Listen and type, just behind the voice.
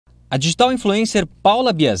A digital influencer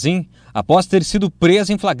Paula Biazin, após ter sido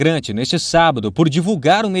presa em flagrante neste sábado por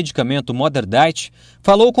divulgar o medicamento Modern Diet,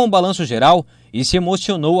 falou com o Balanço Geral e se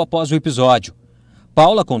emocionou após o episódio.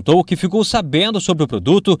 Paula contou que ficou sabendo sobre o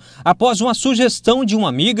produto após uma sugestão de uma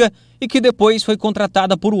amiga e que depois foi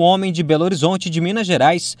contratada por um homem de Belo Horizonte, de Minas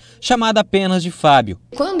Gerais, chamado apenas de Fábio.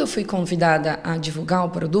 Quando eu fui convidada a divulgar o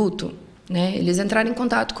produto, eles entraram em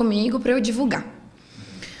contato comigo para eu divulgar.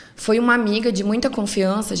 Foi uma amiga de muita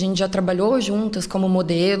confiança, a gente já trabalhou juntas como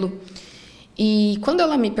modelo. E quando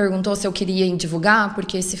ela me perguntou se eu queria divulgar,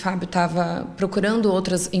 porque esse Fábio estava procurando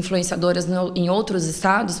outras influenciadoras em outros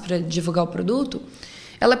estados para divulgar o produto,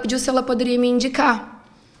 ela pediu se ela poderia me indicar.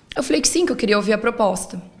 Eu falei que sim, que eu queria ouvir a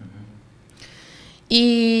proposta.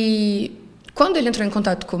 E quando ele entrou em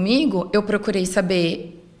contato comigo, eu procurei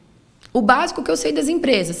saber o básico que eu sei das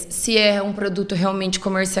empresas, se é um produto realmente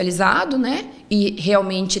comercializado, e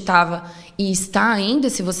realmente estava e está ainda,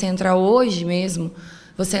 se você entrar hoje mesmo,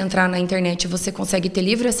 você entrar na internet, você consegue ter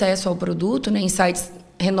livre acesso ao produto, em sites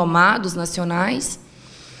renomados, nacionais,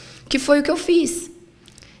 que foi o que eu fiz.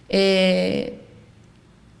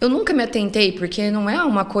 Eu nunca me atentei, porque não é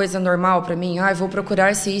uma coisa normal para mim, vou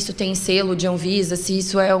procurar se isso tem selo de Anvisa, se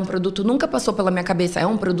isso é um produto, nunca passou pela minha cabeça, é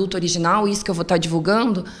um produto original, isso que eu vou estar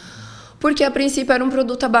divulgando, porque a princípio era um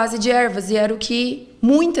produto à base de ervas e era o que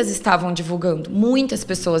muitas estavam divulgando, muitas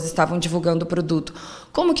pessoas estavam divulgando o produto.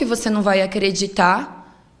 Como que você não vai acreditar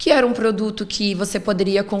que era um produto que você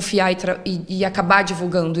poderia confiar e acabar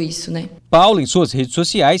divulgando isso, Paula, em suas redes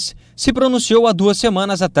sociais, se pronunciou há 2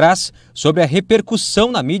 semanas atrás sobre a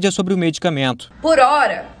repercussão na mídia sobre o medicamento. Por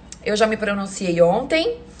hora, eu já me pronunciei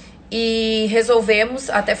ontem e resolvemos,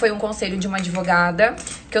 até foi um conselho de uma advogada,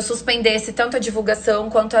 que eu suspendesse tanto a divulgação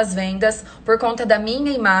quanto as vendas por conta da minha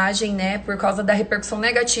imagem, por causa da repercussão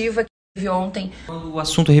negativa que teve ontem. Quando o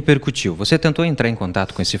assunto repercutiu, você tentou entrar em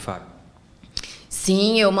contato com esse Fábio?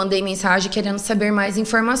 Sim, eu mandei mensagem querendo saber mais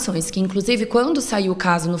informações, que inclusive quando saiu o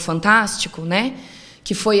caso no Fantástico,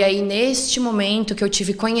 que foi aí neste momento que eu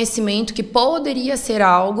tive conhecimento que poderia ser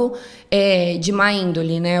algo de má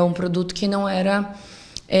índole, um produto que não era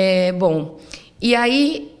bom. E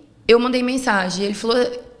aí eu mandei mensagem, ele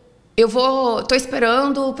falou, tô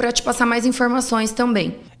esperando para te passar mais informações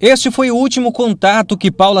também. Este foi o último contato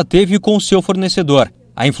que Paula teve com o seu fornecedor.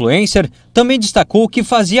 A influencer também destacou que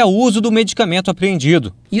fazia uso do medicamento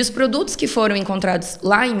apreendido. E os produtos que foram encontrados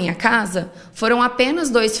lá em minha casa foram apenas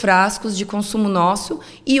 2 frascos de consumo nosso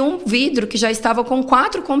e um vidro que já estava com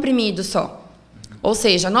 4 comprimidos só. Ou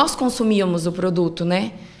seja, nós consumíamos o produto,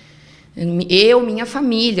 Eu, minha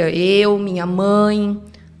família, minha mãe,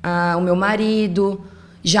 o meu marido.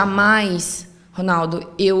 Jamais, Ronaldo,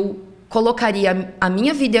 eu colocaria a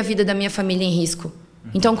minha vida e a vida da minha família em risco.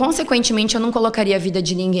 Então, consequentemente, eu não colocaria a vida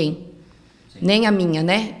de ninguém. Sim. Nem a minha,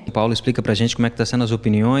 Paula, explica pra gente como é que tá sendo as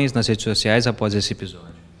opiniões nas redes sociais após esse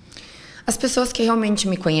episódio. As pessoas que realmente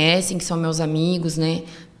me conhecem, que são meus amigos,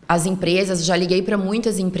 As empresas, já liguei para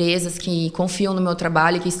muitas empresas que confiam no meu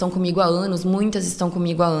trabalho, que estão comigo há anos, muitas estão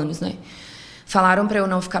comigo há anos, Falaram para eu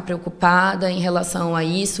não ficar preocupada em relação a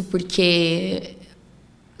isso, porque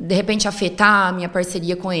de repente afetar a minha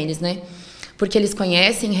parceria com eles, Porque eles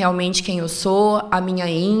conhecem realmente quem eu sou, a minha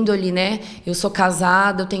índole, Eu sou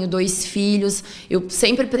casada, eu tenho 2 filhos, eu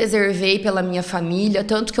sempre preservei pela minha família,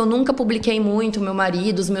 tanto que eu nunca publiquei muito o meu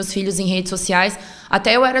marido, os meus filhos em redes sociais.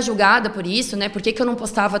 Até eu era julgada por isso, Por que eu não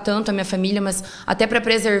postava tanto a minha família, mas até para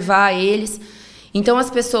preservar eles. Então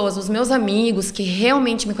as pessoas, os meus amigos que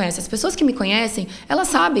realmente me conhecem, as pessoas que me conhecem, elas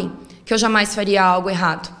sabem que eu jamais faria algo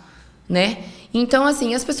errado, Então,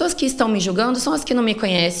 assim, as pessoas que estão me julgando são as que não me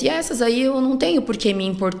conhecem. E essas aí eu não tenho por que me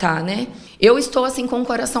importar, Eu estou, assim, com o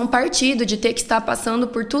coração partido de ter que estar passando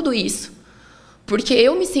por tudo isso. Porque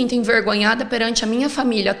eu me sinto envergonhada perante a minha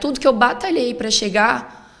família. Tudo que eu batalhei para chegar,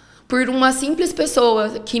 por uma simples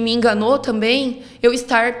pessoa que me enganou também, eu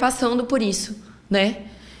estar passando por isso,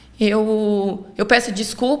 Eu peço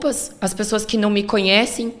desculpas às pessoas que não me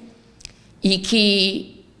conhecem e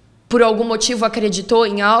que por algum motivo acreditou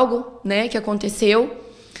em algo, que aconteceu.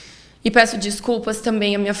 E peço desculpas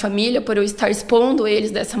também à minha família por eu estar expondo eles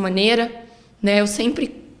dessa maneira, Eu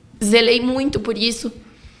sempre zelei muito por isso.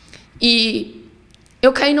 E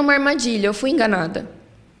eu caí numa armadilha, eu fui enganada.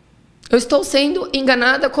 Eu estou sendo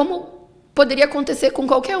enganada como poderia acontecer com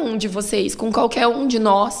qualquer um de vocês, com qualquer um de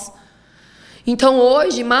nós. Então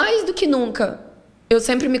hoje, mais do que nunca, eu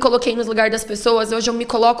sempre me coloquei no lugar das pessoas, hoje eu me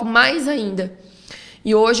coloco mais ainda.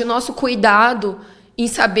 E hoje o nosso cuidado em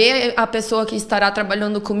saber a pessoa que estará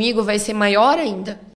trabalhando comigo vai ser maior ainda.